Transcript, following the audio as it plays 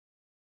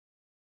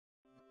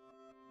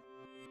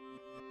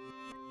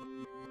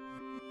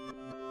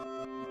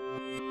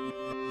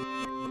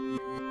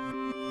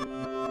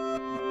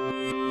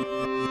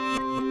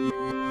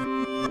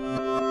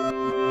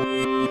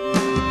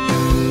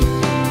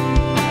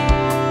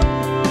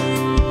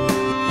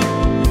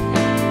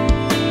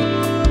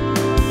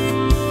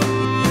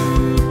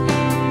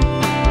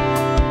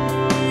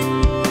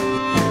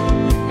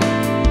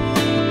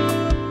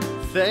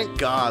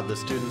God, the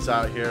students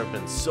out here have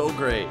been so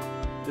great.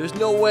 There's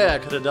no way I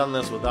could have done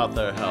this without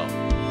their help.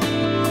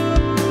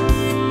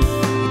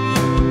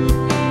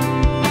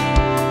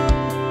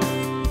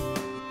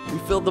 We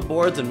filled the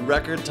boards in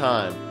record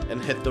time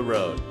and hit the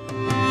road.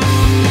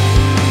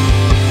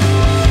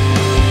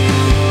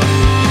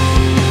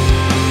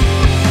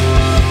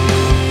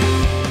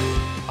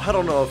 I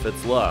don't know if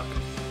it's luck.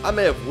 I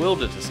may have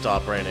willed it to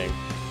stop raining,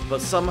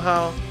 but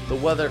somehow the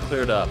weather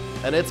cleared up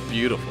and it's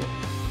beautiful.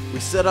 We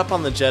set up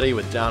on the jetty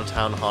with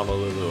downtown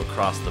Honolulu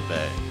across the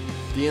bay.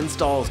 The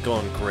install is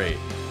going great.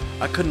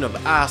 I couldn't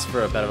have asked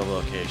for a better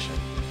location.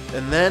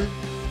 And then,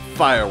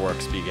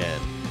 fireworks began.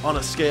 On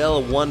a scale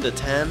of 1 to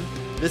 10,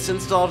 this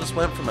install just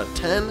went from a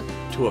 10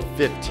 to a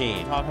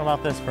 15. Talking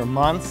about this for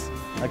months.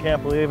 I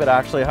can't believe it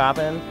actually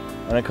happened,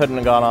 and it couldn't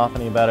have gone off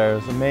any better. It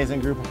was an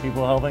amazing group of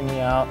people helping me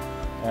out,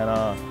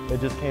 and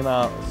it just came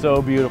out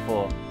so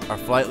beautiful. Our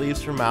flight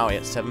leaves for Maui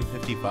at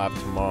 7:55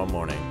 tomorrow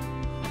morning.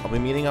 I'll be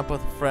meeting up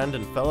with a friend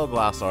and fellow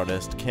glass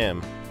artist,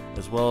 Kim,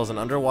 as well as an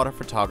underwater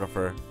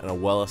photographer and a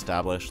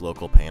well-established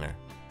local painter.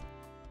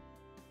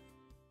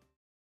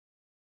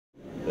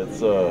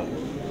 It's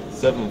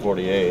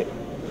 7:48,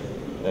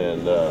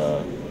 and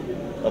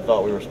I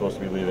thought we were supposed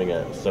to be leaving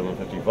at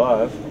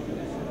 7:55,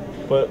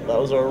 but that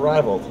was our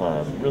arrival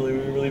time. Really,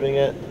 we were leaving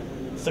at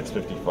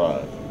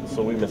 6:55,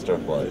 so we missed our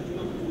flight.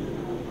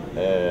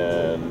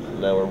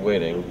 And now we're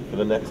waiting for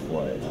the next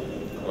flight.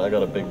 And I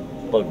got a big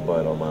bug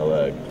bite on my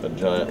leg, a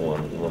giant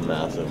one from a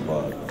massive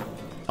bug.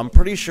 I'm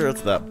pretty sure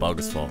it's that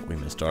bug's fault we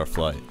missed our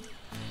flight.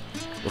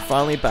 We're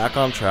finally back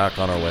on track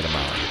on our way to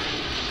Maui.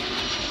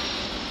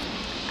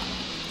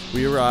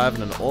 We arrive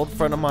and an old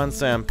friend of mine,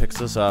 Sam,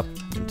 picks us up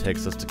and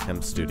takes us to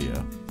Kim's studio.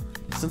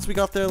 Since we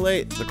got there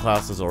late, the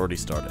class has already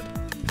started.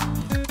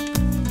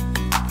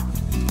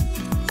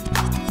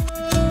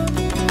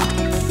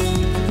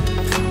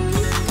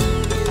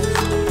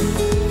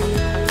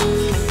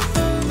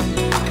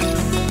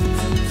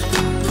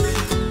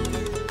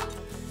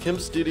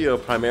 Kim's studio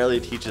primarily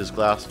teaches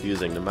glass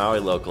fusing to Maui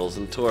locals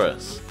and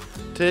tourists.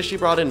 Today she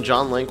brought in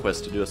John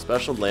Lindquist to do a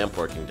special lamp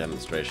working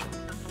demonstration.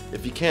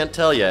 If you can't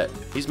tell yet,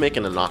 he's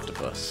making an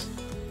octopus.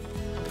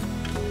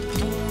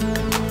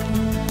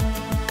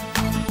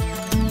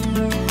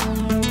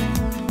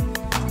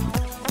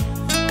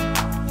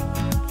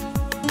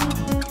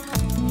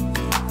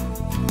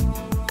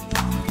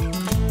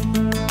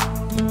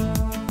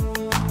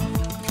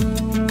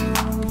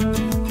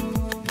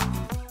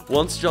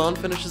 Once John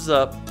finishes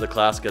up, the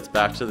class gets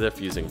back to their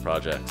fusing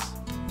projects.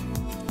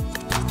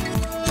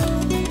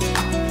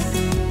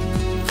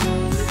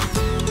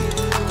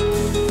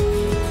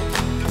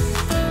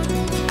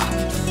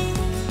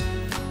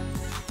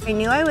 I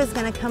knew I was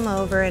going to come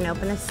over and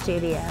open a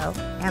studio,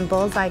 and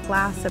Bullseye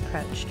Glass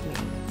approached me.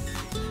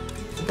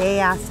 They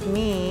asked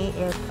me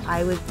if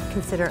I would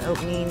consider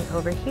opening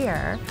over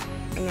here.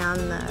 And now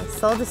I'm the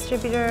sole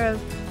distributor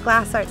of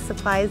glass art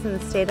supplies in the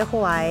state of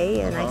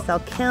Hawaii, and I sell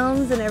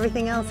kilns and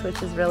everything else,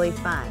 which is really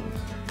fun.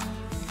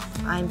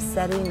 I'm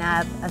setting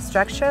up a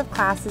structure of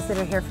classes that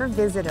are here for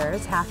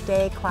visitors,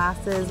 half-day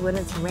classes when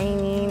it's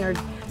raining or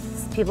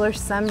people are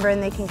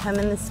sunburned, they can come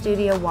in the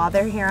studio while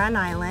they're here on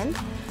island.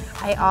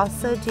 I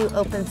also do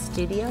open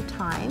studio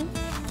time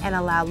and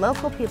allow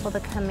local people to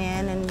come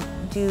in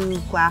and do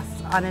glass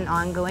on an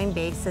ongoing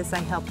basis. I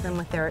help them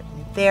with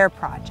their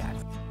projects.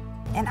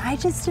 And I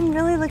just am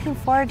really looking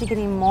forward to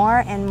getting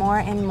more and more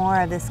and more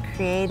of this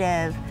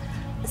creative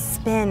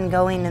spin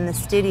going in the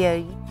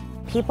studio.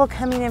 People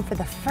coming in for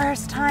the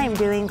first time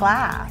doing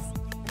glass.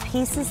 The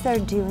pieces they're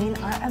doing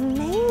are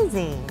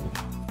amazing.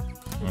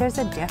 There's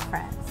a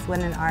difference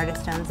when an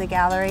artist owns a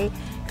gallery,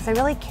 because I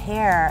really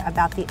care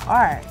about the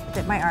art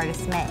that my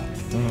artists make.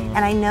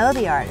 And I know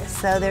the artists,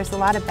 so there's a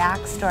lot of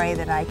backstory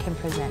that I can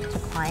present to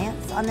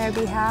clients on their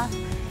behalf.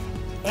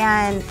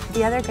 And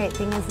the other great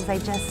thing is I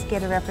just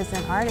get to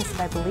represent artists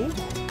I believe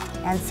in.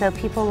 And so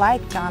people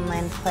like John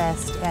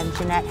Lindquist and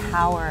Jeanette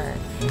Howard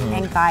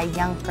and Guy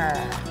Juncker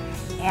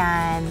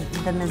and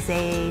the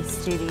Mazzei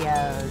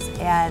Studios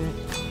and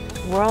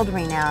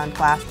world-renowned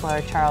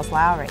glassblower Charles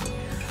Lowry.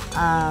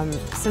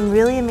 Some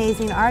really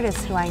amazing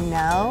artists who I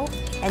know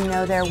and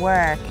know their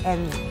work,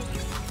 and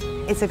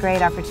it's a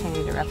great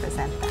opportunity to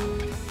represent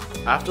them.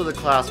 After the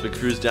class, we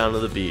cruised down to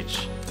the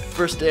beach.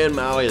 First day in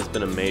Maui has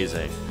been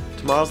amazing.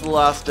 Tomorrow's the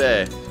last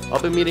day.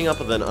 I'll be meeting up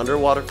with an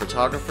underwater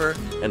photographer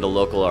and a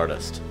local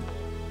artist.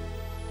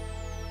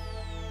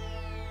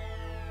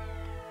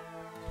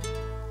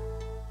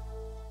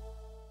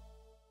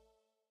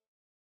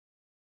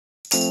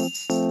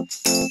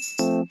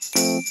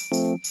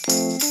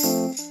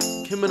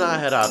 Kim and I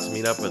head out to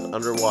meet up with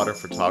underwater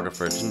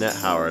photographer Jeanette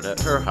Howard at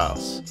her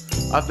house.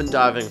 I've been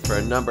diving for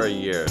a number of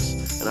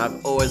years, and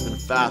I've always been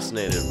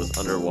fascinated with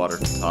underwater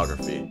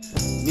photography.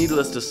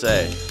 Needless to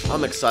say,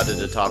 I'm excited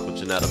to talk with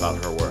Jeanette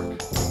about her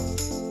work.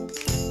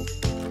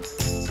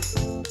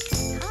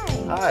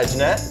 Hi,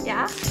 Jeanette.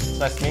 Yeah? It's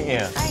nice to meet you.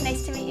 Hi,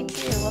 nice to meet you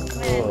too.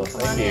 Welcome in.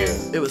 Come on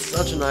in. It was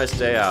such a nice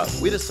day out.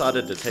 We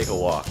decided to take a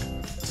walk.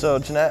 So,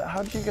 Jeanette,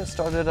 how did you get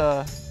started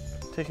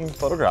taking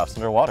photographs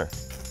underwater?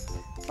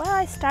 Well,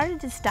 I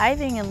started just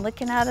diving and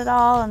looking at it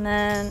all, and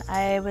then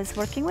I was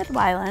working with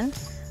Wyland.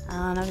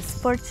 I was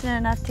fortunate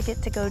enough to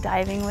get to go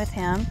diving with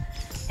him,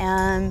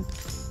 and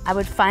I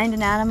would find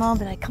an animal,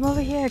 be like, come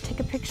over here, take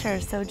a picture.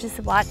 So just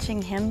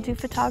watching him do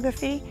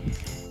photography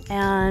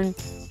and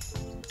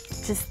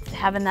just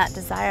having that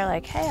desire,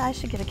 like, hey, I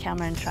should get a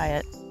camera and try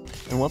it.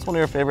 And what's one of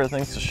your favorite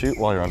things to shoot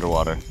while you're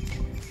underwater?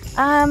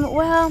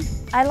 Well,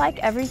 I like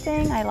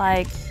everything. I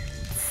like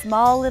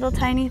small little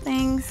tiny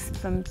things,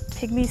 from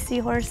pygmy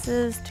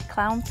seahorses to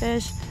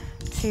clownfish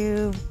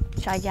to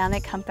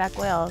gigantic humpback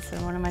whales.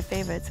 They're one of my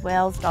favorites.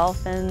 Whales,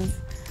 dolphins,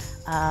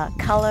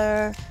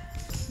 color,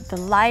 the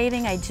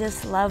lighting. I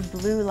just love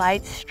blue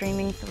light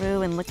streaming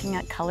through and looking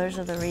at colors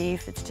of the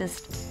reef. It's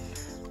just,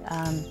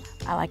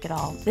 I like it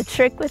all. The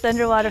trick with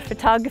underwater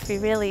photography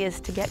really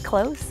is to get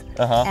close,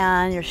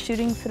 and you're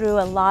shooting through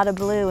a lot of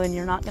blue, and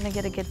you're not going to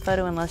get a good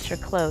photo unless you're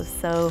close.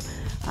 So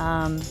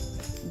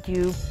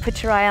you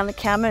put your eye on the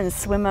camera and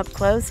swim up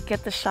close,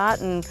 get the shot,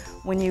 and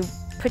when you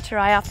put your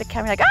eye off the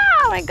camera, you're like,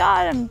 oh my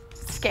God, I'm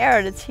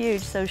scared, it's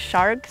huge. So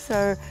sharks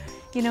are,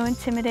 you know,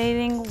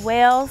 intimidating.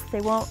 Whales,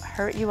 they won't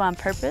hurt you on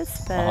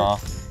purpose,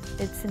 but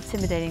it's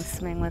intimidating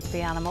swimming with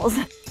the animals.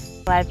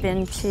 I've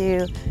been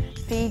to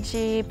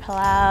Fiji,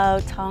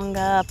 Palau,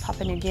 Tonga,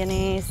 Papua New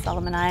Guinea,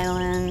 Solomon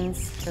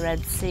Islands, the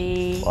Red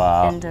Sea,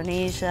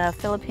 Indonesia,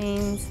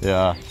 Philippines.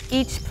 Yeah.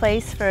 Each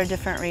place for a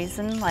different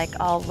reason. Like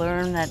I'll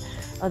learn that,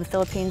 oh, the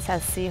Philippines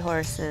has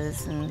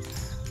seahorses, and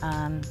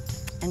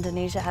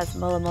Indonesia has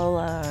mola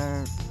mola,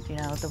 or you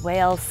know, the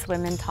whales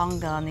swim in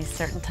Tonga on these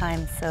certain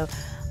times. So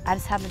I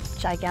just have a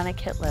gigantic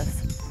hit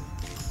list.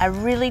 I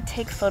really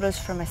take photos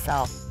for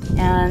myself,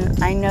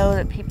 and I know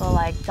that people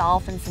like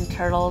dolphins and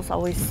turtles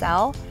always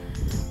sell,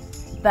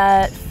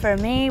 but for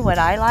me, what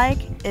I like,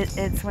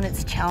 it's when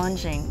it's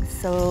challenging.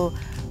 So,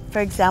 for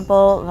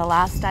example, the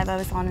last dive I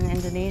was on in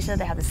Indonesia,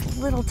 they have this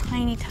little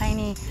tiny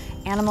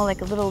animal,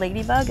 like a little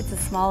ladybug. It's as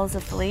small as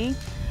a flea.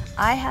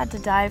 I had to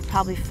dive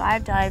probably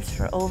 5 dives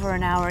for over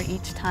an hour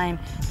each time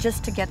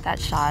just to get that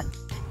shot.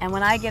 And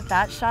when I get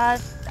that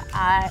shot,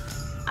 I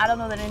don't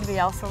know that anybody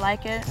else will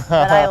like it,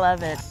 but I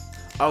love it.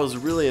 I was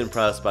really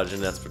impressed by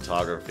Jeanette's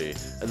photography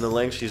and the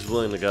length she's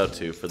willing to go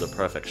to for the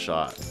perfect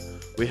shot.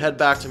 We head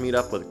back to meet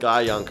up with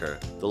Guy Junker,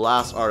 the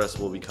last artist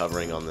we'll be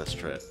covering on this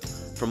trip.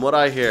 From what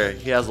I hear,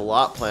 he has a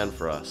lot planned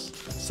for us.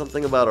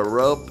 Something about a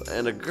rope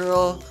and a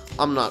girl,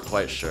 I'm not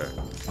quite sure.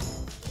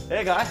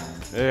 Hey Guy.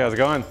 Hey, how's it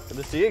going? Good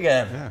to see you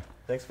again. Yeah.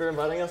 Thanks for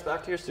inviting us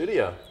back to your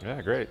studio.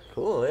 Yeah, great.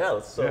 Cool, yeah,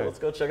 let's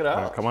go check it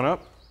out. Come on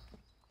up.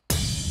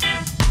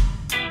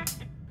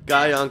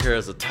 Guy Junker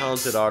is a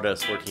talented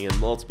artist working in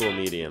multiple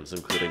mediums,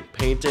 including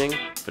painting,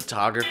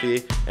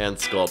 photography, and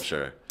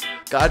sculpture.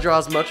 Guy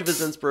draws much of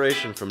his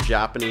inspiration from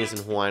Japanese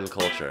and Hawaiian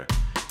culture.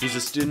 He's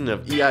a student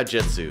of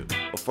Ii-Jitsu,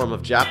 a form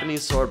of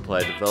Japanese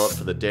swordplay developed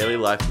for the daily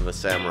life of a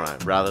samurai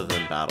rather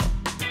than battle.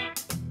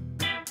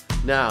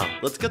 Now,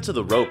 let's get to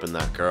the rope and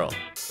that girl.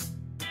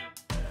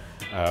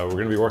 We're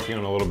going to be working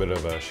on a little bit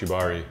of a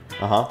shibari,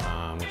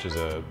 which is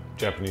a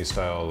Japanese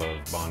style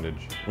of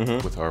bondage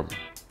with our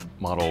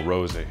model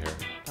Rose here.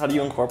 How do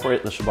you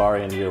incorporate the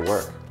shibari into your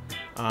work?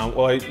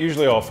 Well,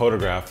 I'll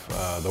photograph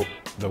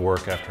the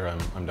work after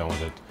I'm done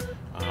with it.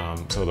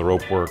 So the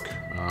rope work,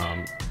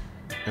 and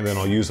then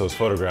I'll use those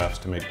photographs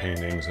to make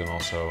paintings and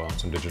also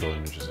some digital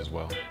images as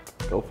well.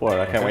 Go for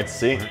it, I can't wait to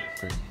see. Right,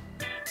 great.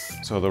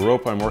 So the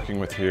rope I'm working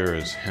with here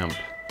is hemp.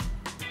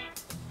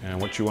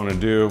 And what you want to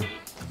do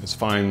is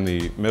find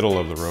the middle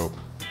of the rope.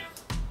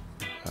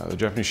 The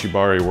Japanese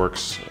shibari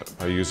works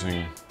by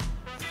using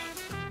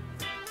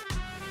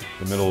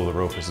the middle of the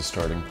rope as a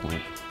starting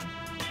point.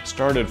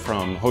 Started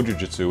from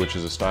Hojujitsu, which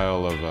is a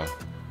style of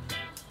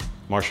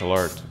martial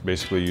art,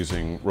 basically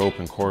using rope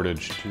and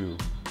cordage to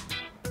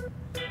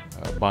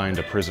bind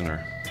a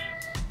prisoner.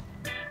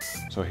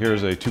 So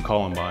here's a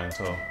 2-column bind.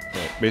 So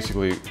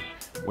basically,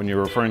 when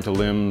you're referring to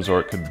limbs, or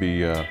it could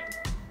be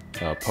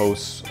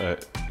posts,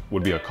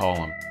 would be a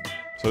column.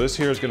 So this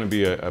here is going to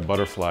be a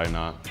butterfly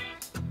knot.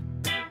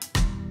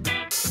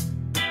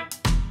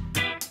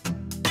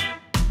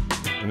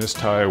 And this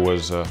tie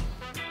was sort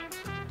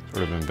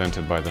of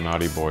invented by the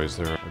Naughty Boys.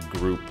 They're a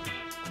group,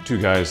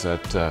 2 guys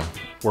that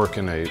work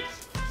in a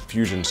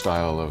fusion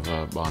style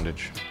of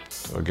bondage.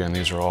 So again,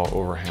 these are all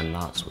overhand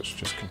knots, which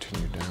just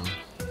continue down.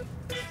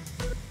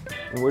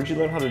 And where'd you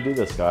learn how to do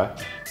this, Guy?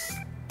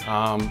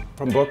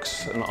 From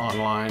books and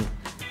online.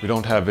 We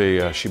don't have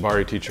a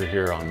shibari teacher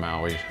here on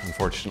Maui,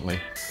 unfortunately.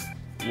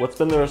 What's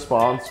been the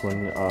response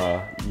when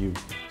you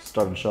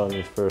started showing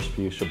these first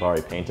few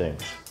shibari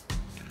paintings?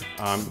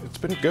 It's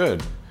been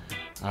good.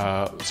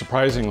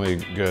 Surprisingly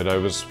good. I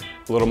was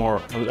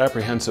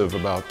apprehensive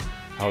about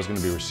how it was going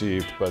to be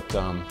received, but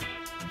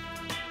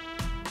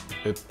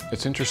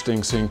it's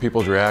interesting seeing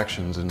people's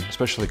reactions, and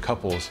especially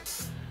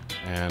couples,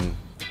 and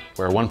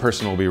where one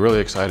person will be really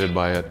excited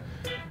by it,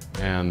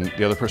 and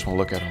the other person will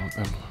look at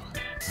them,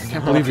 I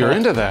can't believe you're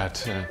into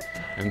that.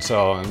 And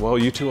well,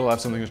 you two will have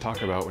something to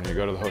talk about when you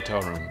go to the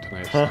hotel room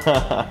tonight. So.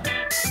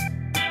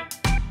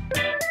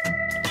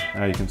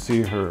 Now you can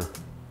see her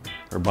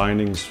her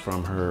bindings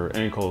from her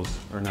ankles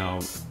are now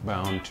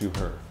bound to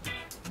her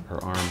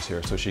arms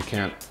here, so she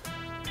can't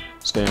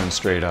stand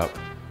straight up.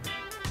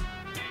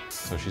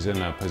 So she's in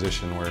a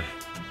position where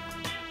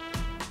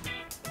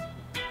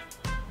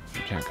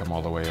she can't come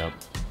all the way up.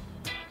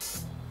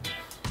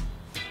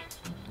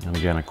 And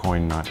again, a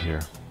coin knot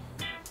here.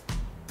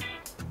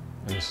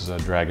 And this is a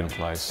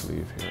dragonfly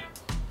sleeve here.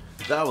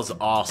 That was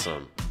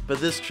awesome, but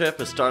this trip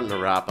is starting to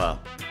wrap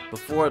up.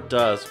 Before it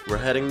does, we're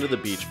heading to the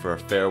beach for a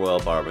farewell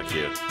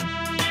barbecue.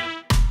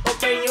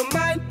 Open your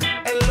mind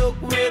and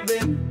look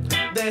within.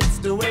 That's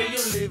the way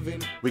you're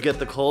living. We get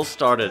the coals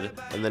started,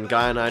 and then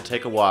Guy and I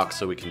take a walk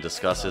so we can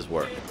discuss his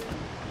work.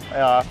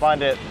 I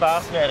find it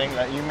fascinating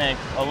that you make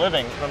a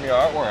living from your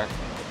artwork.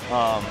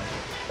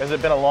 Has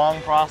it been a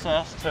long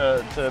process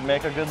to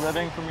make a good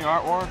living from your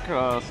artwork,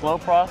 a slow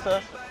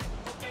process?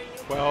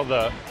 Well,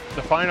 the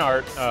fine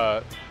art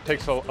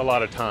takes a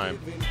lot of time.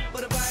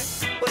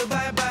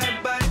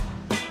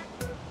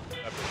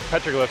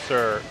 Petroglyphs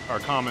are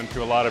common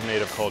to a lot of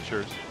native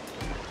cultures.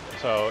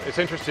 So it's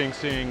interesting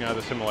seeing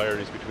the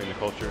similarities between the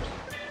cultures.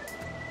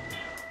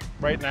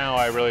 Right now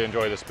I really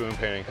enjoy the spoon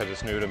painting because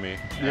it's new to me.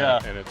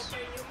 Yeah. And it's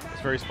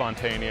very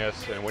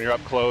spontaneous, and when you're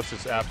up close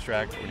it's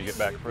abstract. When you get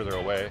back further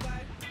away,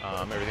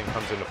 everything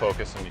comes into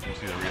focus and you can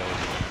see the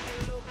realism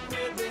in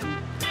it.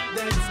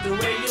 That's the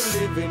way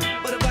you're living.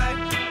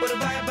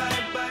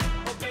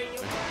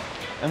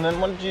 And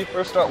then when did you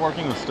first start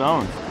working with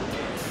stone?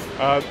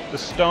 The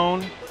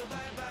stone,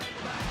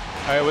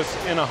 I was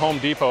in a Home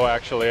Depot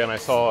actually, and I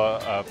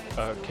saw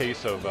a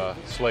case of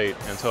slate,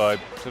 and so I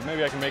said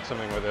maybe I can make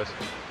something with this.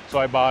 So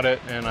I bought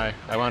it, and I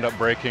wound up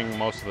breaking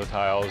most of the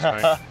tiles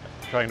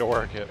trying to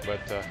work it.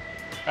 But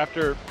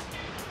after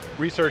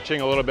researching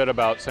a little bit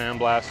about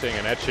sandblasting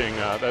and etching,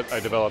 I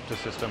developed a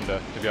system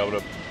to be able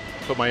to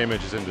put my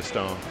images into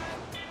stone.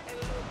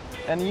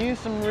 And you use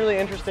some really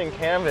interesting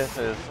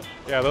canvases.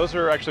 Yeah, those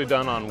are actually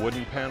done on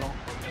wooden panel.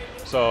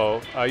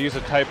 So I use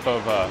a type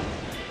of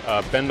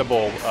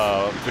bendable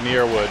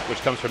veneer wood,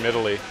 which comes from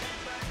Italy.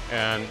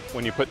 And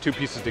when you put two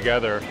pieces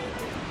together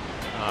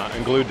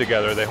and glued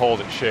together, they hold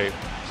its shape.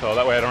 So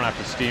that way I don't have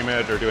to steam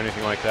it or do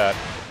anything like that.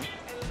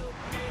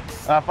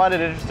 I find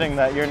it interesting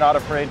that you're not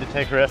afraid to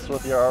take risks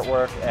with your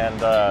artwork, and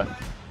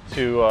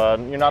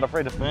you're not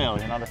afraid to fail.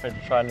 You're not afraid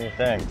to try new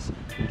things.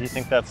 Do you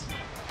think that's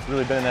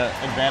really been an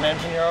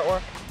advantage in your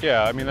artwork?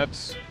 Yeah, I mean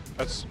that's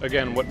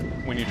again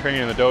when you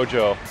train in the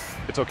dojo,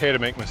 it's okay to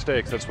make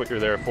mistakes. That's what you're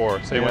there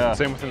for. Same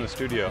within the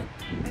studio.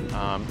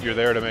 You're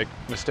there to make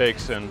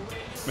mistakes, and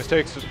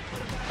mistakes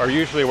are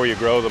usually where you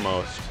grow the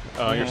most.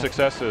 Your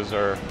successes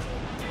are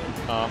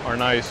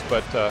nice,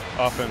 but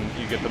often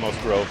you get the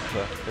most growth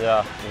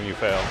when you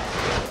fail.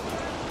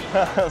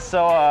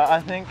 So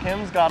I think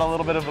Kim's got a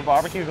little bit of a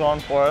barbecue going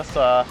for us,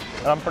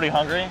 and I'm pretty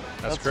hungry.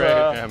 That's great.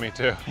 Yeah, me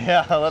too.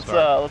 Yeah, let's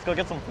go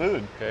get some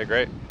food. Okay,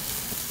 great.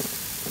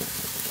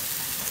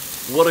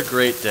 What a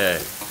great day.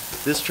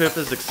 This trip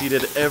has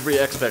exceeded every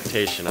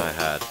expectation I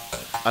had.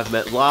 I've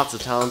met lots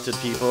of talented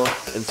people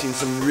and seen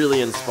some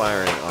really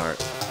inspiring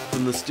art.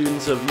 From the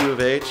students of U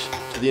of H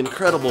to the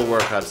incredible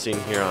work I've seen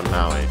here on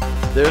Maui.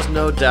 There's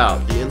no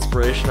doubt the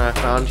inspiration I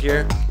found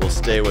here will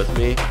stay with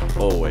me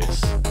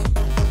always.